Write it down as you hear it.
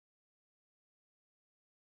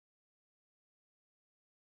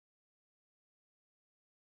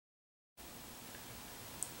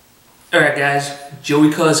Alright guys,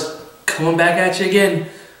 Joey Cuz coming back at you again.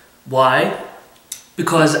 Why?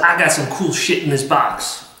 Because I got some cool shit in this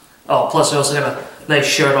box. Oh, plus I also got a nice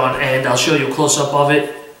shirt on, and I'll show you a close-up of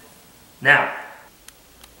it now.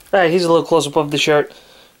 Alright, here's a little close-up of the shirt.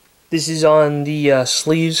 This is on the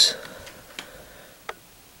sleeves.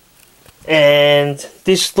 And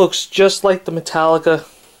this looks just like the Metallica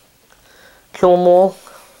Kill 'Em All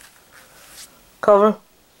cover.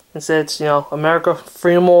 It says, you know, America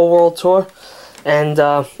Freedom All World Tour. And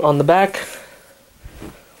on the back,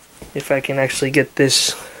 if I can actually get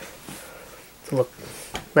this to look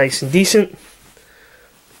nice and decent,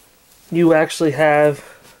 you actually have,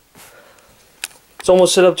 it's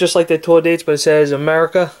almost set up just like the tour dates, but it says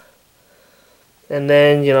America. And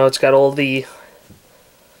then, you know, it's got all the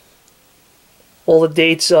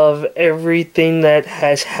dates of everything that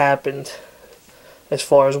has happened as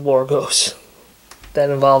far as war goes that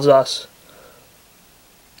involves us.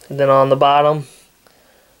 And then on the bottom,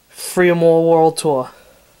 Freedom All World Tour.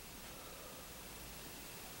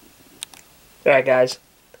 Alright guys,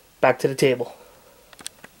 back to the table.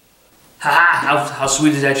 Haha, how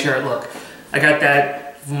sweet does that shirt look? I got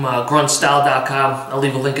that from gruntstyle.com. I'll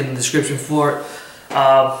leave a link in the description for it.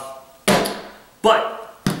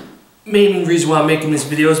 But main reason why I'm making this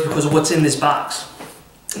video is because of what's in this box.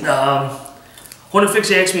 Fix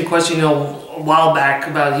asked me a question, you know, a while back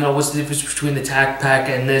about, you know, what's the difference between the tac pack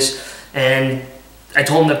and this, and I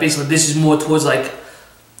told him that basically this is more towards like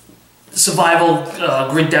survival,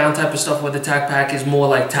 grid down type of stuff, where the tac pack is more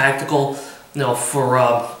like tactical, you know, for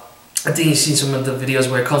I think you've seen some of the videos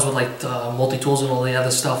where it comes with like multi-tools and all the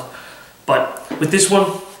other stuff. But with this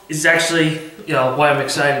one, it's actually, you know, why I'm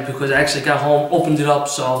excited, because I actually got home, opened it up,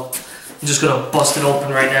 so I'm just gonna bust it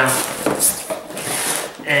open right now.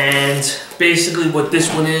 And basically what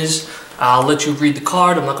this one is, I'll let you read the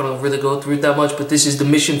card. I'm not gonna really go through it that much, but this is the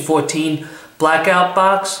Mission 14 Blackout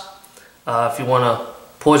box. If you wanna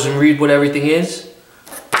pause and read what everything is.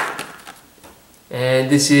 And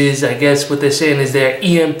this is, I guess what they're saying is their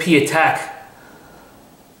EMP attack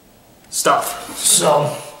stuff.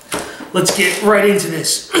 So let's get right into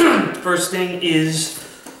this. First thing is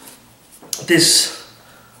this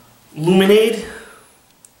Luminaid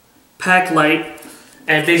Packlite,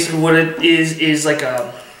 and basically what it is like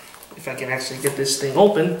a, if I can actually get this thing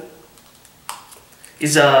open,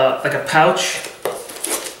 is like a pouch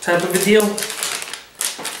type of a deal.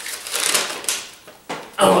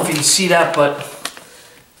 I don't know if you can see that, but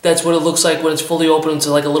that's what it looks like when it's fully open. It's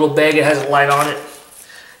like a little bag. It has a light on it.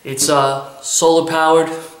 It's solar powered.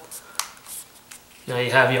 Now you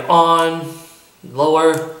have your on,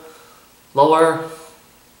 lower,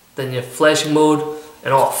 then your flashing mode,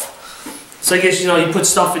 and off. So I guess, you know, you put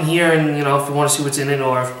stuff in here, and, you know, if you want to see what's in it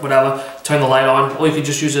or whatever, turn the light on, or you could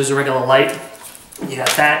just use it as a regular light. You got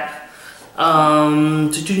that.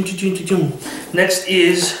 Next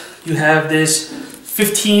is you have this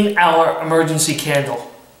 15-hour emergency candle.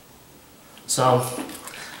 So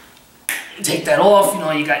take that off. You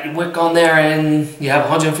know, you got your wick on there, and you have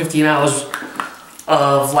 115 hours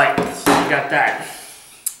of light. So you got that.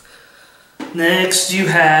 Next you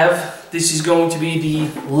have, this is going to be the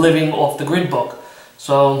Living Off the Grid book.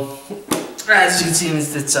 So as you can see,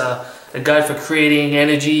 it's a guide for creating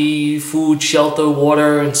energy, food, shelter,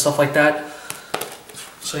 water, and stuff like that.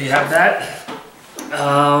 So you have that.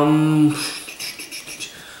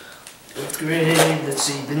 Let's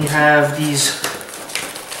see, then you have these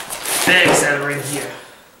bags that are in here.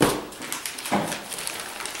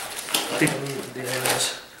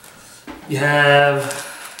 You have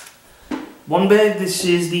one bag. This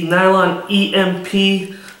is the Nylon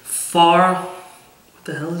EMP Faraday. What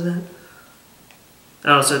the hell is that?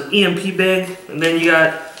 Oh, it's an EMP bag. And then you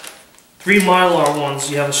got 3 Mylar ones.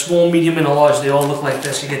 You have a small, medium, and a large. They all look like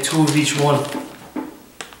this. You get 2 of each one.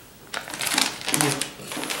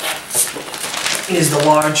 Here's the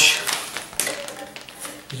large.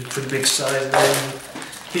 These are pretty big size. And then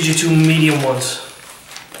here's your 2 medium ones.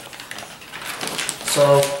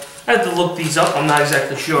 So I have to look these up. I'm not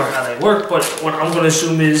exactly sure how they work, but what I'm going to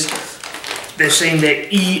assume is they're saying they're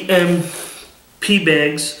EMP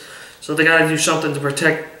bags, so they got to do something to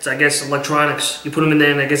protect, I guess, electronics. You put them in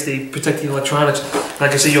there, and I guess they protect the electronics.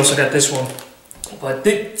 Like I said, you also got this one. But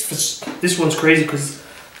this one's crazy, because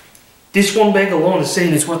this one bag alone is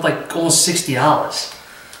saying it's worth like almost $60.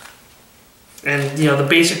 And, you know, the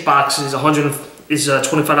basic box is a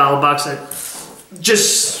 $25 box that,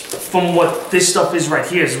 just from what this stuff is right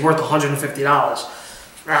here, is worth $150.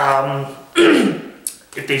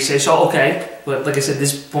 If they say so, okay. But like I said,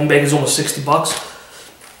 this one bag is almost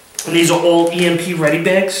 $60. And these are all EMP ready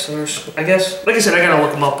bags, or I guess. Like I said, I gotta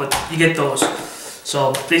look them up, but you get those.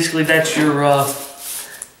 So basically that's your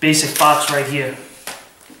basic box right here.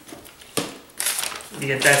 You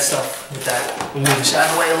get that stuff with that. We'll move this out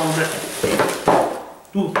of the way a little bit.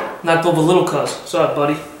 Ooh, knocked over little cuz. Sorry,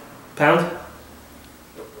 buddy. Pound?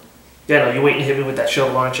 Yeah, no, you're waiting to hit me with that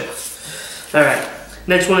shovel, aren't you? Alright.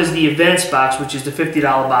 Next one is the advanced box, which is the $50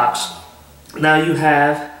 box. Now you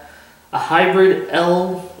have a hybrid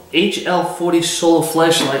HL40 solar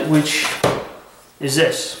flashlight, which is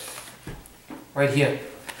this. Right here.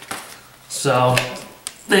 So,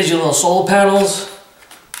 there's your little solar panels.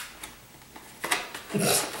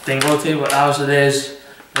 Thing rotate, but obviously there's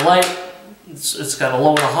the light. It's got a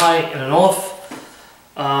low and a high and an off.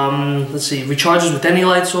 Let's see, recharges with any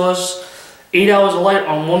light source. 8 hours of light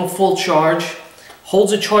on one full charge.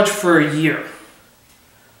 Holds a charge for a year.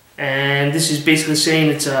 And this is basically saying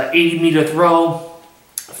it's a 80-meter throw,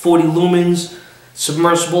 40 lumens,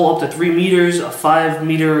 submersible up to 3 meters, a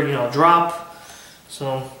 5-meter drop.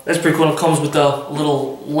 So that's pretty cool. It comes with a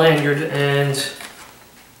little lanyard, and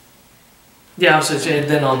yeah, obviously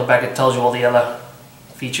then on the back it tells you all the other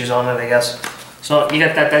features on it, I guess. So you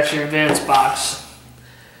got that. That's your advanced box.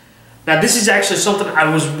 Now this is actually something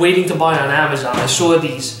I was waiting to buy on Amazon. I saw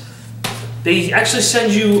these. They actually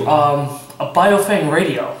send you a Baofeng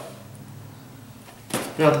radio.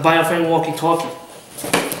 You know, the Baofeng walkie-talkie.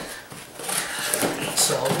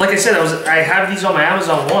 So, like I said, I have these on my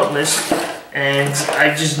Amazon want list, and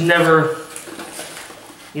I just never,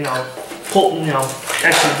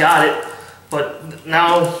 actually got it. But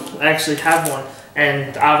now I actually have one,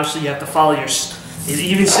 and obviously you have to follow your. It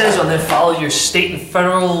even says on there, follow your state and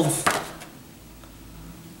federal,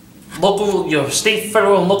 state,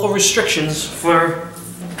 federal, and local restrictions for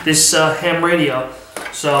this ham radio.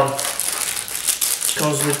 So it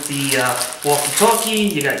comes with the walkie-talkie.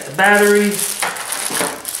 You got the battery.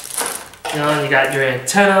 And you got your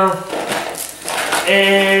antenna,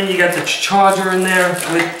 and you got the charger in there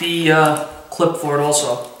with the clip for it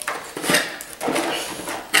also.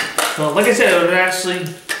 So, like I said, I was actually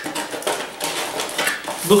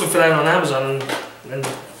looking for that on Amazon, and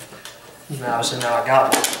obviously now I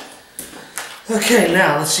got it. Okay,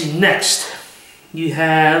 now let's see. Next, you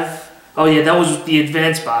have. Oh yeah, that was the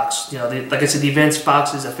advanced box. Like I said, the advanced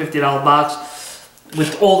box is a $50 box.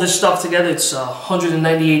 With all this stuff together, it's a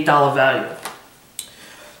 $198 value.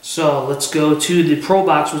 So let's go to the Pro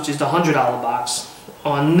box, which is the $100 box.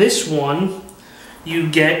 On this one, you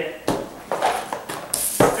get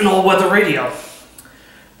an all-weather radio.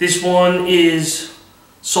 This one is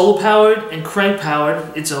solar powered and crank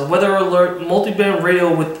powered. It's a weather alert multi-band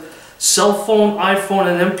radio with cell phone, iPhone,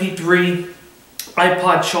 and MP3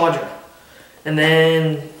 iPod charger. And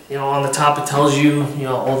then on the top it tells you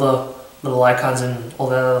all the little icons and all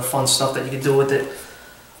that other fun stuff that you can do with it.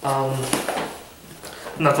 I'm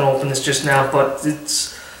not going to open this just now, but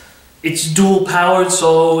it's dual powered,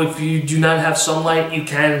 so if you do not have sunlight, you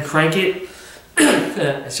can crank it.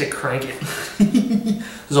 I said crank it.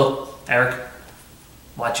 So, Eric,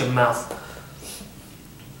 watch your mouth.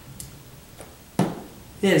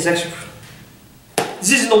 Yeah, it's actually.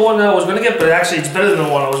 This isn't the one that I was going to get, but actually it's better than the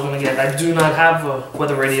one I was going to get. I do not have a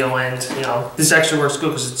weather radio, and this actually works good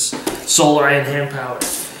because it's solar and hand powered.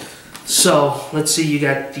 So let's see, you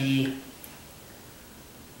got the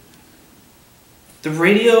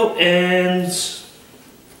radio, and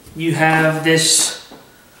you have this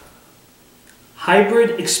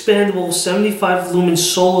hybrid expandable 75 lumen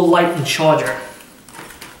solar light and charger.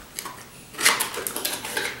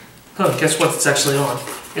 Oh, guess what it's actually on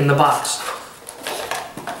in the box.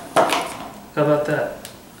 How about that?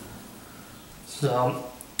 So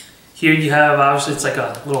here you have, obviously it's like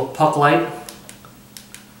a little puck light.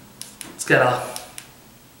 It's got a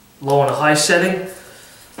low and a high setting.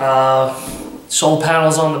 Solar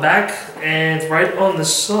panels on the back, and right on the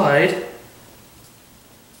side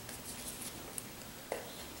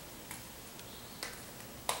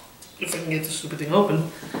if I can get this stupid thing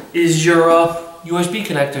open, is your USB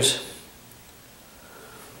connectors.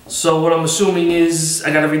 So what I'm assuming is,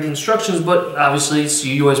 I gotta read the instructions, but obviously it's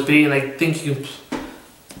your USB, and I think you can,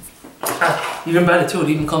 even better too, it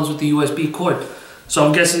even comes with the USB cord. So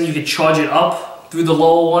I'm guessing you could charge it up through the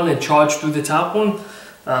lower one and charge through the top one.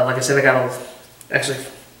 Like I said, I gotta actually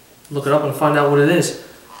look it up and find out what it is.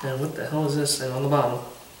 And what the hell is this thing on the bottom?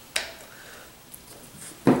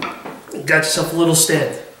 Got yourself a little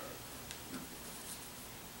stand.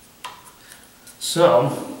 So,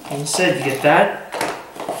 like I said, you get that.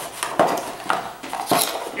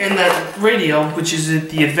 And that radio, which is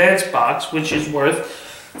the advanced box, which is worth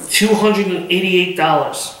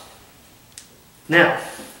 $288. Now,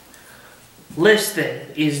 last thing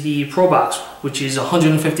is the Pro box, which is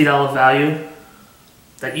 $150 value.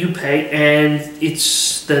 that you pay, and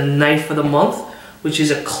it's the knife of the month, which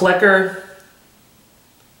is a Klecker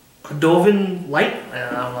Cordovan Lite.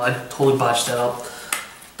 I don't know, I totally botched that up.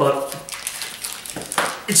 But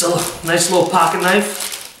it's a nice little pocket knife.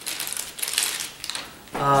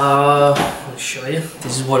 Let me show you.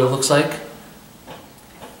 This is what it looks like.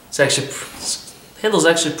 It's actually, handle's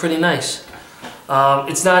actually pretty nice.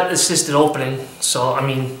 It's not assisted opening, so I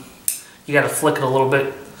mean, you gotta flick it a little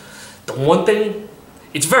bit. The one thing,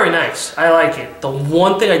 it's very nice. I like it. The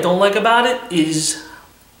one thing I don't like about it is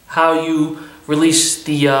how you release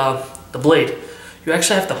the blade. You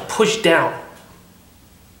actually have to push down.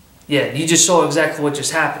 Yeah, you just saw exactly what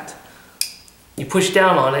just happened. You push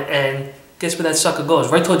down on it, and guess where that sucker goes?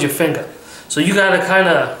 Right towards your finger. So you gotta kind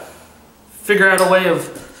of figure out a way of,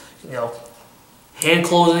 you know, hand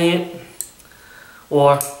closing it,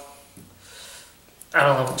 or I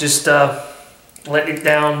don't know, just letting it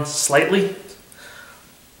down slightly.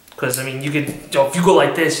 Because I mean, you could, you know, if you go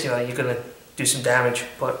like this, you know, you're gonna do some damage.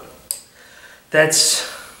 But that's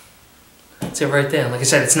it right there. Like I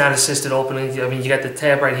said, it's not assisted opening. I mean, you got the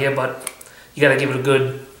tab right here, but you gotta give it a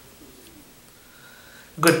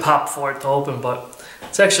good pop for it to open. But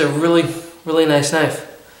it's actually a really nice knife.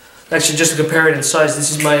 Actually, just to compare it in size,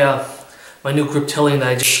 this is my my new Griptilian that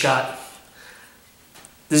I just got.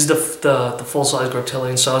 This is the full size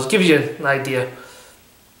Griptilian, so it gives you an idea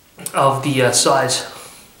of the size.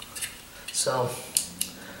 So,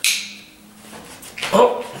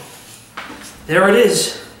 oh, there it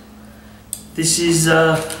is. This is,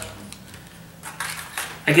 I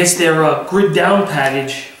guess their grid down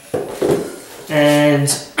package, and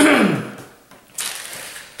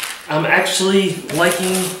I'm actually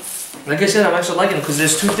liking, like I said, I'm actually liking it because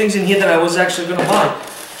there's two things in here that I was actually going to buy.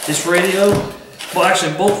 This radio, well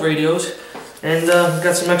actually both radios, and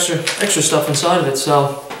got some extra stuff inside of it,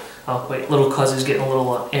 so, oh wait, little cousin's getting a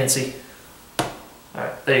little antsy.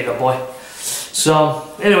 Alright, there you go, boy.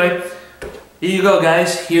 So, anyway, here you go,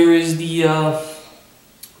 guys. Here is the,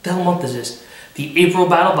 what the hell month is this? The April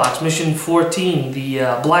Battlbox, Mission 14,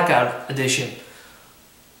 the Blackout Edition.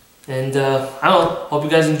 And, I don't know, hope you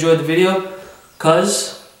guys enjoyed the video,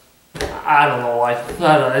 cause, I don't know why.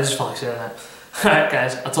 I just felt like saying that. Alright,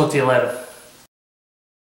 guys, I'll talk to you later.